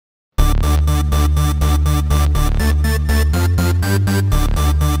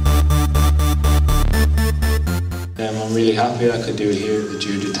really happy I could do it here at the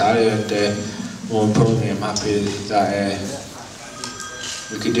Giro d'Italia, and more importantly, I'm happy that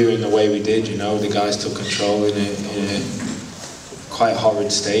we could do it in the way we did. You know, the guys took control in a quite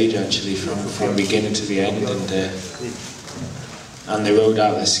horrid stage actually, from beginning to the end, and they rode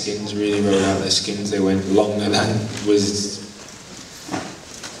out their skins. Really rode out their skins. They went longer than was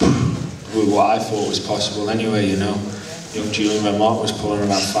what I thought was possible anyway. You know, young Julian Vermont was pulling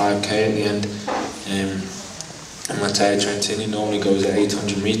about 5k at the end. And Matteo Trentin normally goes at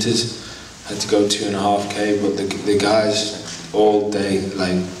 800 meters. Had to go 2.5k, but the guys all day,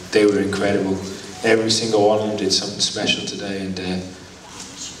 like, they were incredible. Every single one of them did something special today, and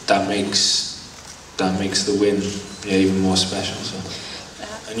that makes the win even more special.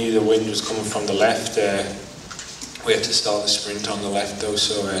 So I knew the wind was coming from the left. We had to start the sprint on the left though,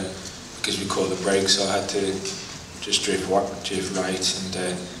 so because we caught the break, so I had to just drift right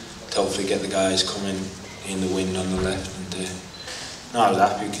and hopefully get the guys coming in the wind on the left. And no, I was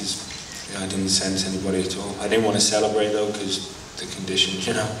happy because I didn't sense anybody at all. I didn't want to celebrate though because the conditions,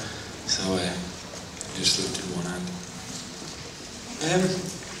 you know. So just lifted one hand.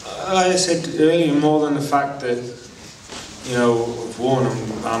 Like I said earlier, more than the fact that, you know, we've won,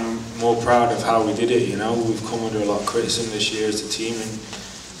 I'm more proud of how we did it. You know, we've come under a lot of criticism this year as a team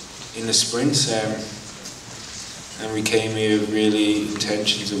in the sprints. And we came here with really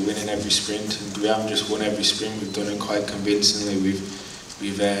intentions of winning every sprint, and we haven't just won every sprint, we've done it quite convincingly.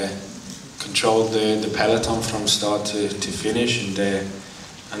 We've controlled the peloton from start to finish, and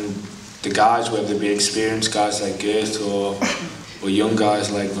the guys, whether they be experienced guys like Gert or young guys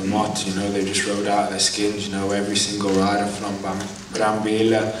like Vermont, you know, they just rode out of their skins. You know, every single rider from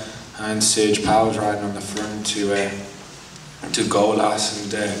Brambilla and Serge Powell's riding on the front to Golas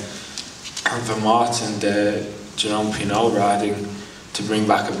and Vermont and Jerome Pinot riding to bring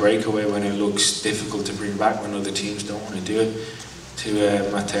back a breakaway when it looks difficult to bring back, when other teams don't want to do it, to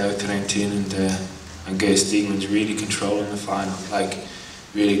Matteo Trentin and Gert Stigman's really controlling the final. Like,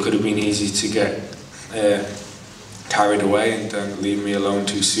 really could have been easy to get carried away and leave me alone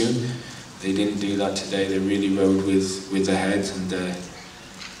too soon. They didn't do that today. They really rode with their heads,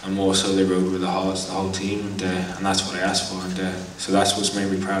 and more so they rode with their hearts, the whole team, and that's what I asked for. And so that's what's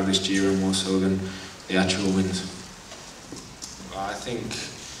made me proud of this Giro, more so than the actual wins. I think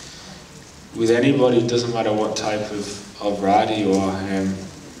with anybody, it doesn't matter what type of rider you are,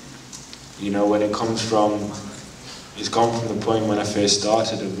 you know, when it comes from, it's gone from the point when I first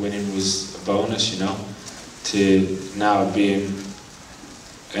started of winning was a bonus, you know, to now being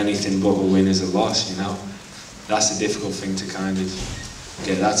anything but a win is a loss, you know. That's a difficult thing to kind of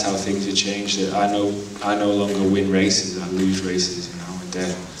get. That's how things have changed. I no longer win races, I lose races, you know, and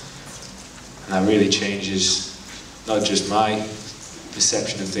that really changes not just my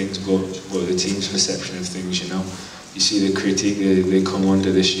perception of things, but the team's perception of things, you know. You see the critique they come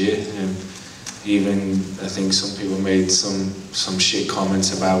under this year, and even I think some people made some shit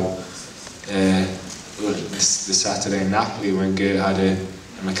comments about the Saturday in Napoli when Gert had a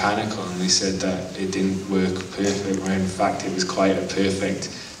mechanical, and they said that it didn't work perfect, when in fact it was quite a perfect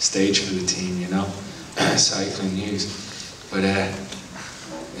stage for the team, you know. Cycling news. But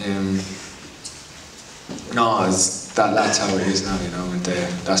no, that's how it is now, you know, and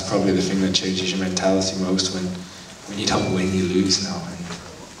that's probably the thing that changes your mentality most when you don't win, you lose now. And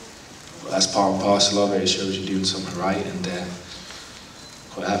that's part and parcel of it. It shows you're doing something right, and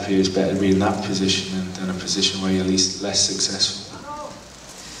quite happy it's better to be in that position than a position where you're less successful.